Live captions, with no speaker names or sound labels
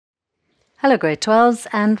Hello Grade 12s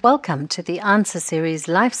and welcome to the Answer Series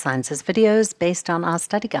Life Sciences videos based on our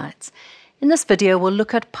study guides. In this video we'll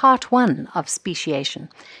look at part 1 of speciation,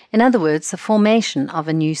 in other words the formation of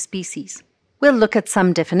a new species. We'll look at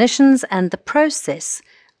some definitions and the process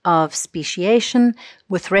of speciation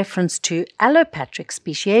with reference to allopatric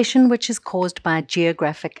speciation, which is caused by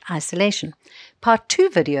geographic isolation. Part 2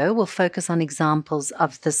 video will focus on examples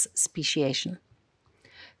of this speciation.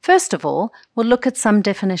 First of all, we'll look at some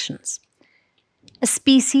definitions. A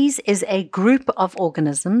species is a group of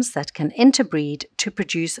organisms that can interbreed to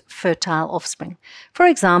produce fertile offspring. For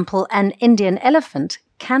example, an Indian elephant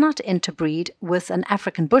cannot interbreed with an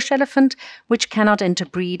African bush elephant, which cannot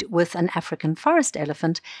interbreed with an African forest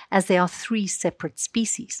elephant, as they are three separate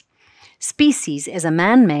species. Species is a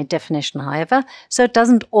man-made definition, however, so it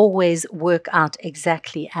doesn't always work out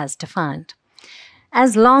exactly as defined.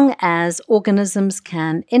 As long as organisms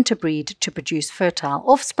can interbreed to produce fertile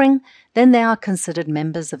offspring, then they are considered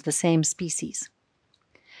members of the same species.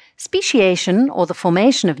 Speciation, or the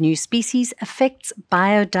formation of new species, affects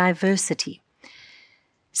biodiversity.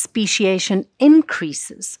 Speciation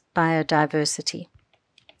increases biodiversity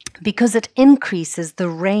because it increases the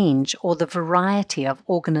range or the variety of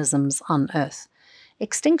organisms on Earth.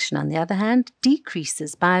 Extinction, on the other hand,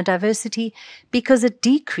 decreases biodiversity because it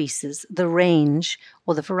decreases the range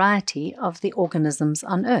or the variety of the organisms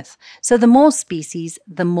on Earth. So the more species,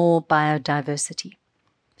 the more biodiversity.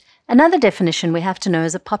 Another definition we have to know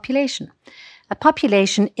is a population. A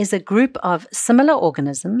population is a group of similar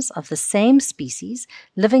organisms of the same species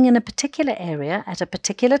living in a particular area at a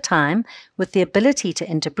particular time with the ability to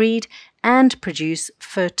interbreed and produce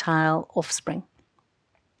fertile offspring.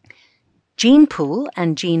 Gene pool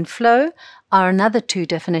and gene flow are another two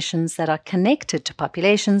definitions that are connected to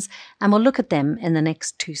populations, and we'll look at them in the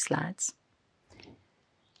next 2 slides.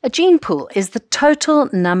 A gene pool is the total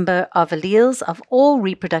number of alleles of all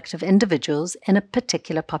reproductive individuals in a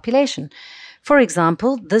particular population. For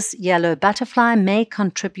example, this yellow butterfly may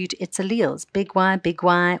contribute its alleles, big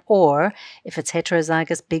Y, or, if it's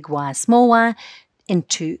heterozygous, big Y, small y,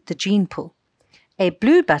 into the gene pool. A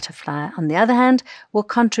blue butterfly, on the other hand, will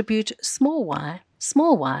contribute small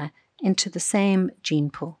y, into the same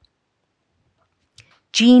gene pool.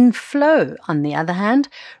 Gene flow, on the other hand,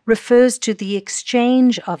 refers to the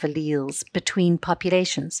exchange of alleles between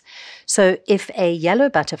populations. So if a yellow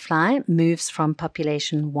butterfly moves from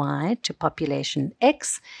population Y to population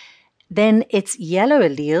X, then its yellow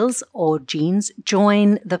alleles or genes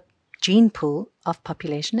join the gene pool of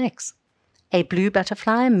population X. A blue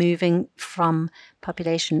butterfly moving from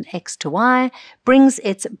population X to Y brings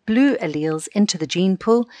its blue alleles into the gene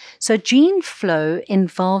pool, so gene flow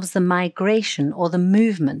involves the migration or the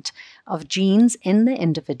movement of genes in the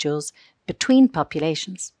individuals between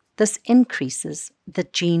populations. This increases the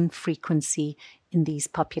gene frequency in these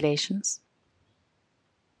populations.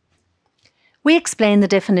 We explain the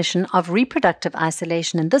definition of reproductive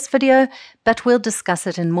isolation in this video, but we'll discuss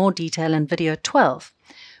it in more detail in video 12.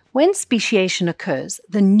 When speciation occurs,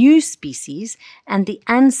 the new species and the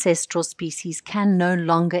ancestral species can no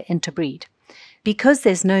longer interbreed. Because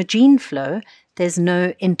there's no gene flow, there's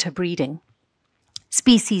no interbreeding.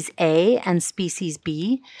 Species A and species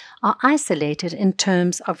B are isolated in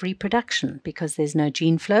terms of reproduction. Because there's no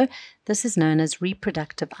gene flow, this is known as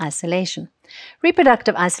reproductive isolation.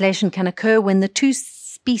 Reproductive isolation can occur when the two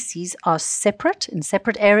species are separate, in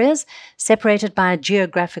separate areas, separated by a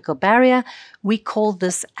geographical barrier. We call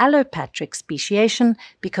this allopatric speciation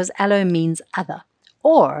because allo means other.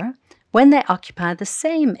 Or when they occupy the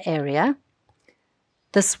same area,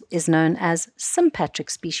 this is known as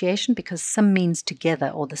sympatric speciation because sym means together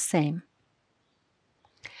or the same.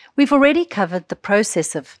 We've already covered the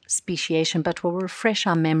process of speciation, but we'll refresh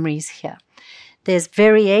our memories here. There's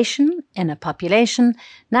variation in a population.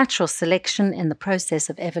 Natural selection in the process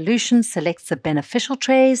of evolution selects the beneficial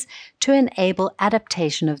traits to enable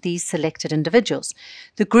adaptation of these selected individuals.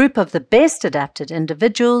 The group of the best adapted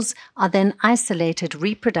individuals are then isolated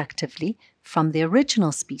reproductively from the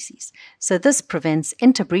original species. So this prevents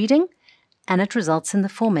interbreeding and it results in the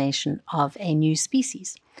formation of a new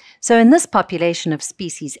species. So in this population of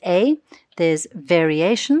species A, there's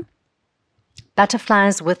variation.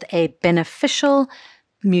 Butterflies with a beneficial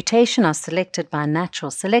mutation are selected by natural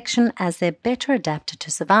selection as they're better adapted to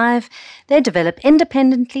survive. They develop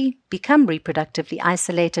independently, become reproductively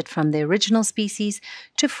isolated from the original species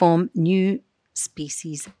to form new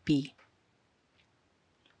species B.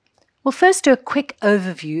 We'll first do a quick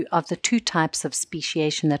overview of the 2 types of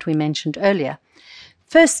speciation that we mentioned earlier.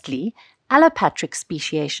 Firstly, allopatric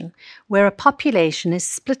speciation, where a population is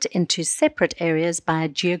split into separate areas by a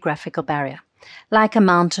geographical barrier. like a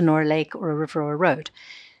mountain or a lake or a river or a road.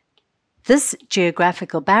 This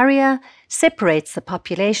geographical barrier separates the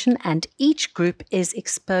population, and each group is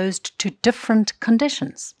exposed to different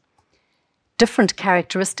conditions. Different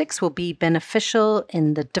characteristics will be beneficial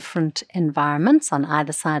in the different environments on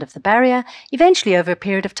either side of the barrier. Eventually, over a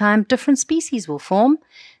period of time, different species will form.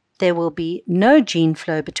 There will be no gene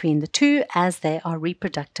flow between the two as they are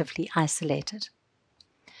reproductively isolated.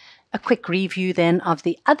 A quick review then of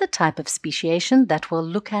the other type of speciation that we'll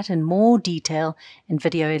look at in more detail in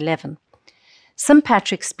video 11.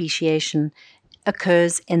 Sympatric speciation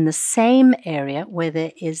occurs in the same area where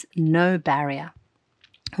there is no barrier,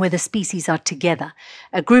 where the species are together.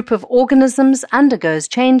 A group of organisms undergoes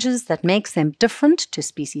changes that makes them different to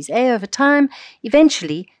species A over time.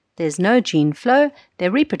 Eventually, there's no gene flow, they're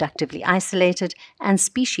reproductively isolated, and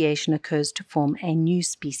speciation occurs to form a new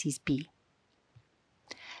species B.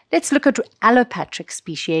 Let's look at allopatric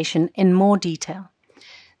speciation in more detail.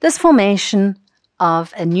 This formation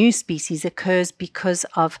of a new species occurs because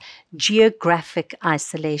of geographic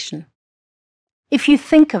isolation. If you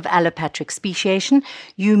think of allopatric speciation,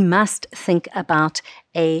 you must think about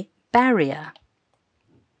a barrier.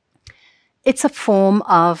 It's a form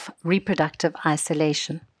of reproductive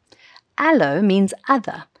isolation. Allo means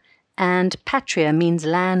other, and patria means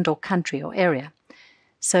land or country or area.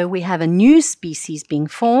 So we have a new species being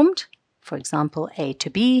formed, for example, A to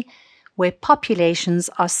B, where populations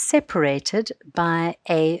are separated by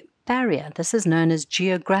a barrier. This is known as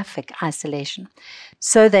geographic isolation.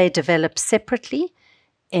 So they develop separately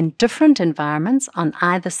in different environments on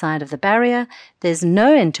either side of the barrier. There's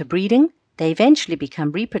no interbreeding. They eventually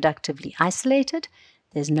become reproductively isolated.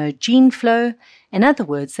 There's no gene flow. In other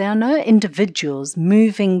words, there are no individuals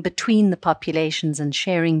moving between the populations and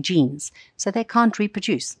sharing genes, so they can't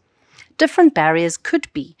reproduce. Different barriers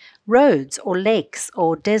could be roads or lakes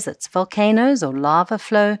or deserts, volcanoes or lava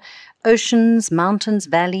flow, oceans, mountains,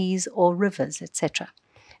 valleys, or rivers, etc.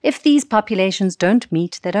 If these populations don't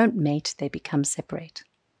meet, they don't mate, they become separate.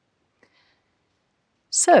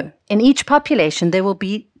 So, in each population, there will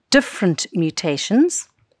be different mutations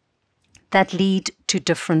that lead to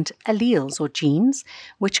different alleles or genes,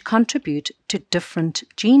 which contribute to different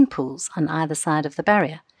gene pools on either side of the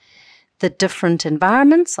barrier. The different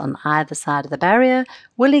environments on either side of the barrier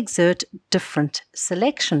will exert different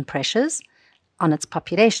selection pressures on its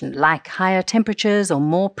population, like higher temperatures or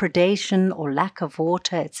more predation or lack of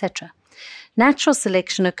water, etc. Natural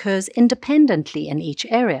selection occurs independently in each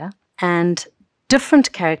area, and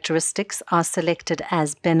different characteristics are selected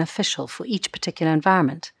as beneficial for each particular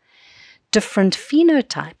environment. Different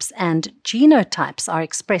phenotypes and genotypes are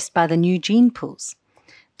expressed by the new gene pools.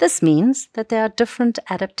 This means that there are different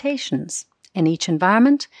adaptations in each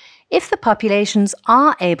environment. If the populations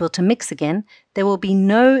are able to mix again, there will be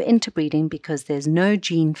no interbreeding because there's no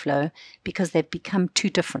gene flow, because they've become too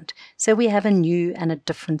different. So we have a new and a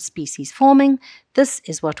different species forming. This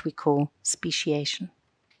is what we call speciation.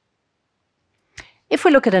 If we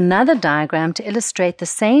look at another diagram to illustrate the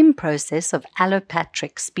same process of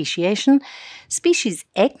allopatric speciation, species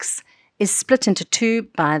X is split into two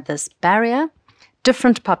by this barrier.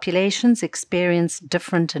 Different populations experience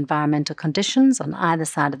different environmental conditions on either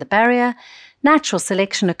side of the barrier. Natural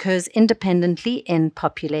selection occurs independently in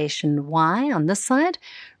population Y on this side,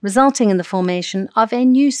 resulting in the formation of a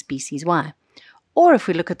new species Y. Or if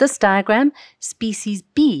we look at this diagram, species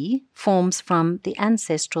B forms from the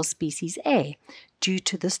ancestral species A due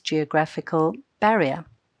to this geographical barrier.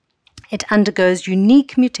 It undergoes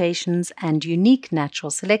unique mutations and unique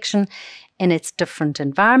natural selection in its different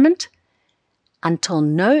environment until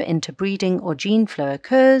no interbreeding or gene flow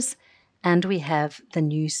occurs, and we have the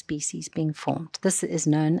new species being formed. This is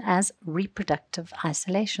known as reproductive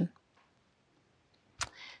isolation.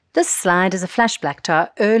 This slide is a flashback to our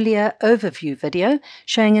earlier overview video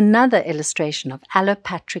showing another illustration of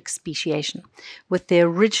allopatric speciation with the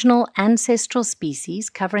original ancestral species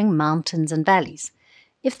covering mountains and valleys.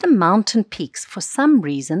 If the mountain peaks for some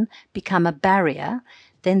reason become a barrier,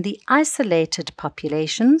 then the isolated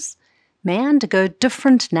populations may undergo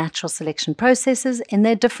different natural selection processes in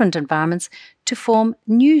their different environments to form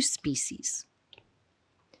new species.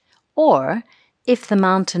 Or if the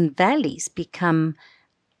mountain valleys become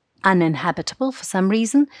uninhabitable for some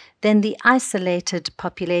reason, then the isolated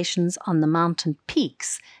populations on the mountain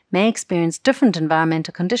peaks may experience different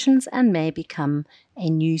environmental conditions and may become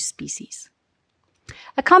a new species.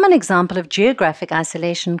 A common example of geographic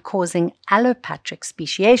isolation causing allopatric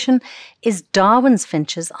speciation is Darwin's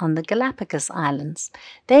finches on the Galapagos Islands.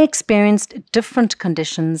 They experienced different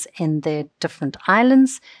conditions in their different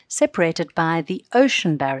islands, separated by the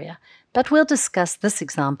ocean barrier, but we'll discuss this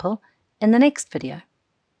example in the next video.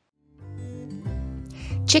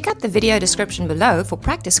 Check out the video description below for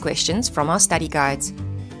practice questions from our study guides.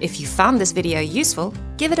 If you found this video useful,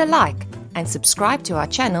 give it a like and subscribe to our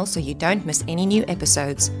channel so you don't miss any new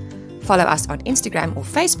episodes. Follow us on Instagram or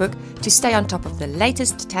Facebook to stay on top of the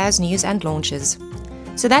latest TAS news and launches.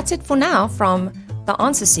 So that's it for now from the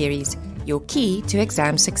Answer Series, your key to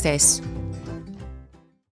exam success.